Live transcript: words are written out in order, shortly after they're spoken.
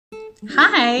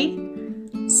Hi!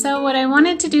 So what I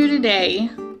wanted to do today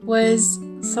was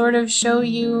sort of show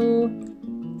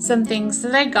you some things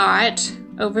that I got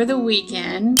over the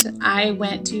weekend. I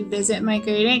went to visit my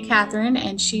great Aunt Catherine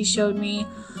and she showed me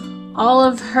all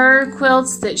of her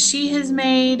quilts that she has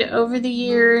made over the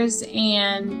years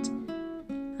and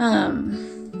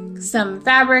some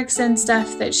fabrics and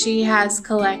stuff that she has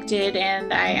collected,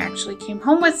 and I actually came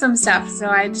home with some stuff, so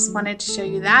I just wanted to show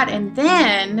you that. And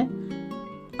then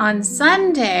on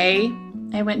Sunday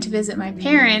I went to visit my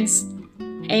parents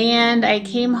and I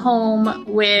came home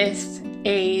with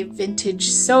a vintage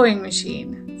sewing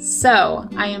machine. So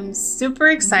I am super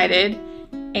excited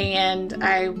and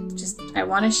I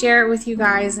want to share it with you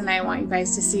guys, and I want you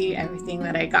guys to see everything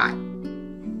that I got.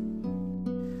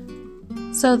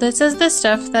 So this is the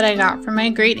stuff that I got from my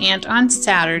great aunt on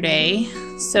Saturday.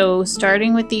 So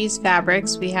starting with these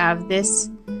fabrics, we have this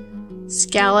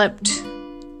scalloped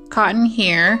cotton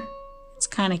here. It's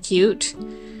kind of cute.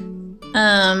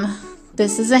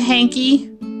 This is a hanky.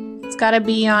 It's got a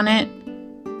bee on it.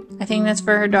 I think that's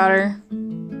for her daughter.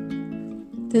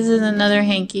 This is another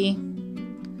hanky.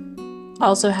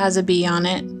 Also has a bee on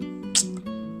it.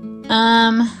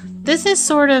 This is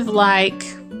sort of like,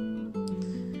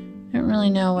 I don't really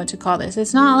know what to call this.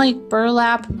 It's not like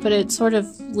burlap, but it's sort of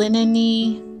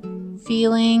linen-y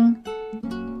feeling.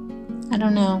 I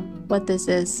don't know what this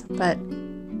is, but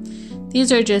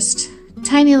these are just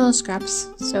tiny little scraps.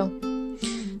 So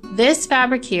this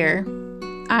fabric here,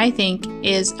 I think,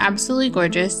 is absolutely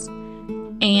gorgeous.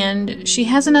 And she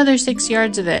has another 6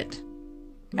 yards of it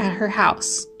at her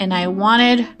house. And I want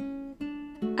it.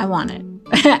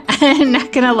 I'm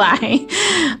not gonna lie.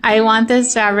 I want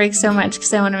this fabric so much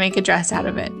because I want to make a dress out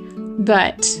of it.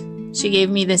 But she gave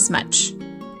me this much.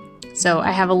 So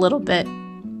I have a little bit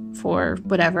for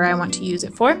whatever I want to use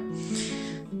it for.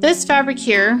 This fabric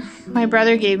here, my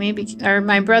brother gave me,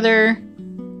 my brother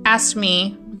asked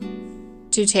me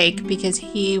to take because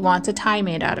he wants a tie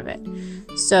made out of it.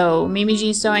 So Mimi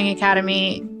G Sewing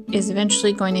Academy is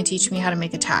eventually going to teach me how to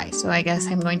make a tie. So I guess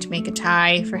I'm going to make a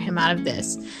tie for him out of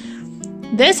this.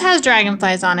 This has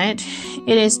dragonflies on it.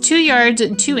 It is 2 yards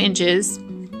and 2 inches.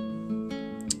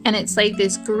 And it's like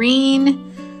this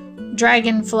green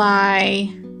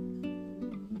dragonfly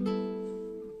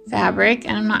fabric.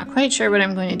 And I'm not quite sure what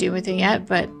I'm going to do with it yet,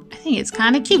 but I think it's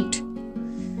kind of cute.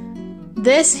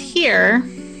 This here,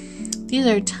 these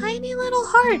are tiny little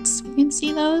hearts. You can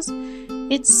see those?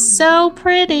 It's so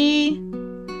pretty.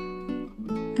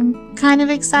 I'm kind of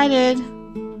excited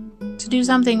to do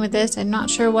something with this. I'm not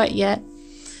sure what yet.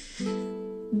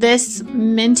 This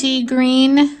minty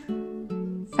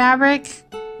green fabric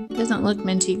doesn't look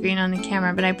minty green on the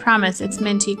camera, but I promise it's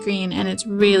minty green and it's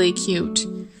really cute.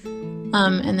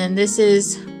 And then this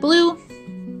is blue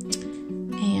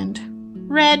and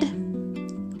red,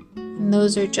 and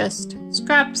those are just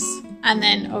scraps. And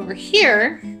then over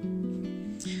here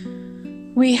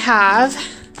we have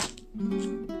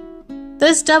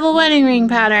this double wedding ring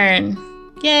pattern.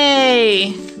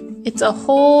 Yay! It's a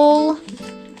whole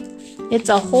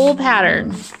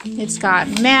pattern. It's got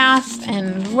math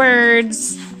and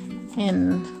words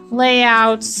and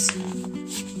layouts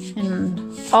and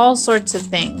all sorts of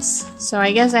things. So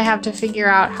I guess I have to figure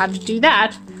out how to do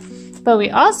that. But we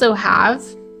also have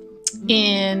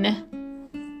in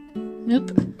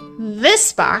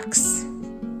this box,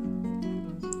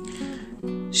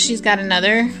 she's got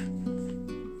another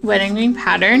wedding ring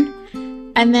pattern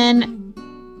and then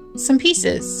some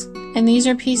pieces. And these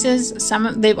are pieces,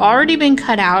 they've already been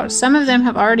cut out. Some of them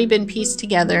have already been pieced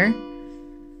together.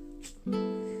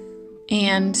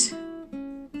 And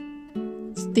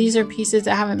these are pieces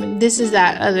that haven't been, this is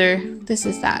that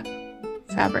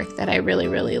fabric that I really,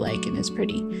 really like and is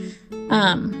pretty.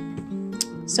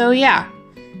 So yeah,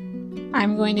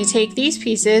 I'm going to take these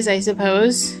pieces, I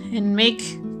suppose, and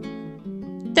make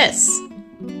this.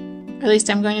 Or at least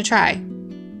I'm going to try.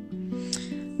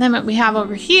 Then what we have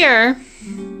over here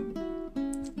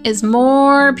is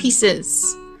more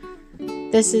pieces.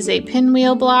 This is a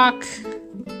pinwheel block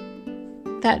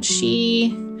that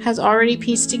she has already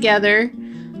pieced together.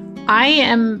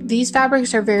 These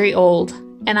fabrics are very old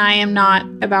and I am not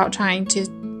about trying to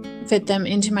fit them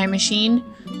into my machine.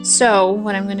 So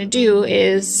what I'm going to do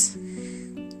is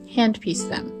hand piece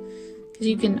them. Because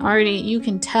you can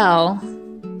tell.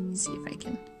 Let's see if I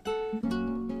can.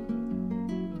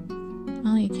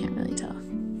 Oh, you can't really tell.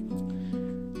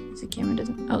 The camera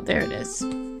doesn't. Oh, there it is.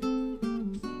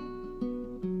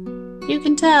 You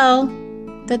can tell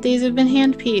that these have been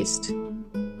hand pieced,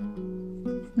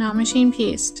 not machine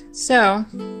pieced. So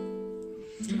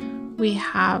we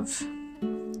have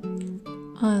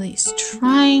all of these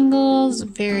triangles,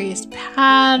 various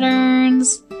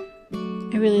patterns.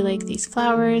 I really like these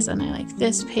flowers, and I like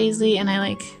this paisley, and I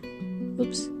like,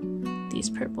 oops, these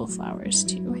purple flowers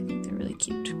too. I think they're really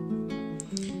cute.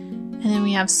 And then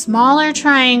we have smaller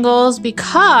triangles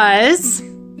because,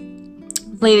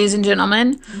 ladies and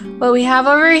gentlemen, what we have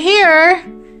over here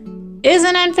is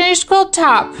an unfinished quilt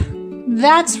top.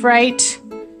 That's right.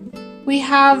 We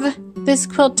have this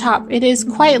quilt top. It is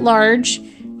quite large,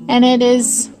 and it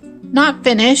is not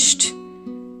finished,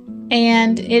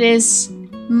 and it is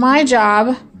my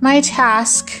job, my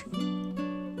task,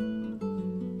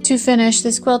 to finish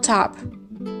this quilt top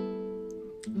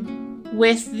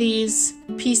with these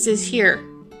pieces here.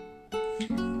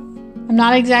 I'm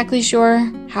not exactly sure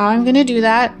how I'm gonna do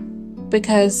that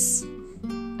because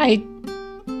I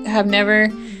have never,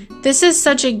 this is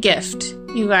such a gift,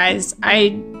 you guys.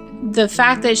 The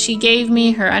fact that she gave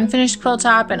me her unfinished quilt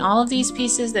top and all of these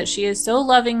pieces that she has so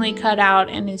lovingly cut out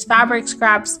and these fabric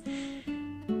scraps,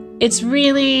 it's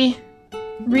really,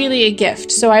 really a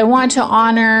gift. So I want to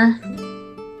honor,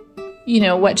 you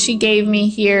know, what she gave me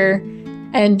here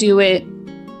and do it,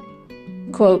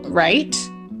 quote, right,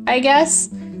 I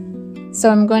guess. So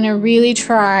I'm going to really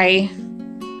try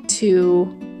to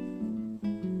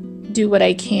do what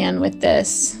I can with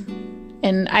this.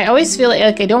 And I always feel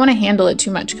like I don't want to handle it too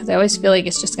much because I always feel like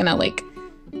it's just going to like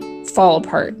fall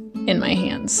apart in my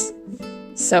hands.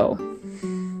 So,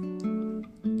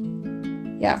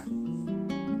 yeah.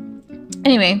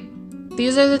 Anyway,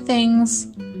 these are the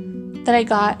things that I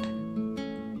got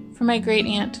from my great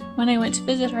aunt when I went to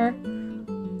visit her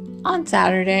on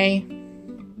Saturday.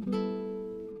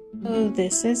 So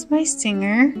this is my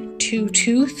Singer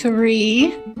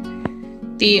 223.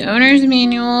 The owner's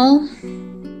manual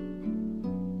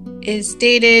is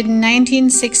dated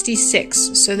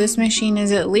 1966, so this machine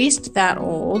is at least that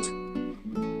old.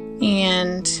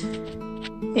 And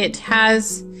it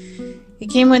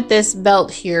came with this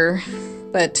belt here,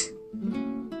 but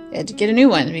I had to get a new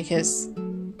one because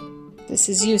this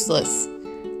is useless.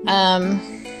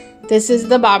 This is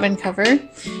the bobbin cover,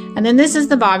 and then this is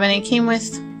the bobbin. It came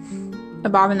with a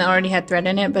bobbin that already had thread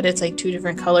in it, but it's like 2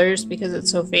 different colors because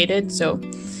it's so faded, so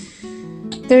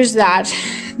there's that.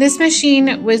 This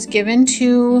machine was given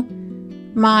to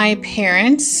my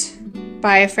parents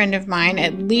by a friend of mine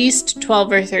at least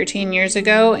 12 or 13 years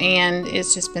ago, and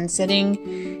it's just been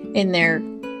sitting in their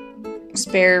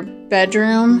spare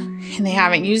bedroom and they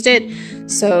haven't used it.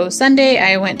 So Sunday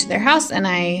I went to their house and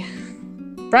I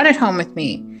brought it home with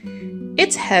me.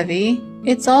 It's heavy.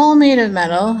 It's all made of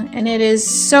metal, and it is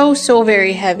so, so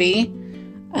very heavy.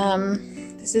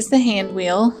 This is the hand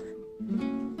wheel.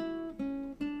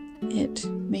 It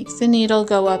makes the needle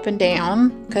go up and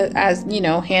down, as you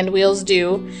know, hand wheels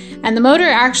do. And the motor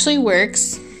actually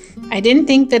works. I didn't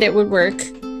think that it would work,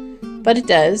 but it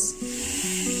does.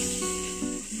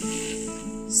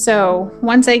 So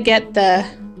once I get the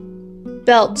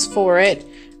belts for it,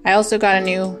 I also got a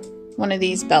new one of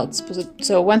these belts.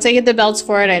 So once I get the belts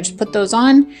for it, I just put those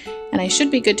on and I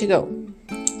should be good to go.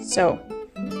 So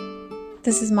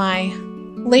this is my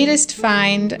latest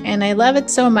find, and I love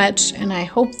it so much, and I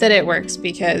hope that it works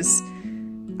because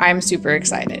I'm super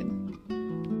excited.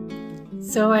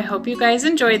 So I hope you guys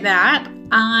enjoyed that.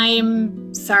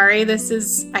 I'm sorry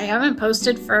I haven't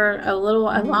posted for a little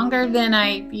longer than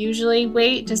I usually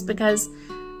wait, just because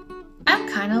I'm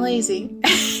kind of lazy.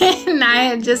 And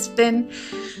I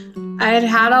had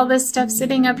had all this stuff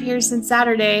sitting up here since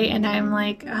Saturday, and I'm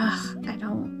like, ugh, I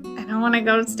don't want to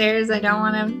go upstairs. I don't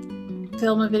want to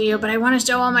film a video, but I want to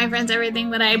show all my friends everything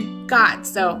that I got.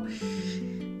 So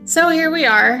here we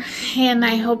are, and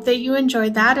I hope that you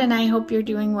enjoyed that, and I hope you're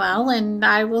doing well, and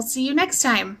I will see you next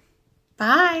time.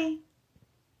 Bye.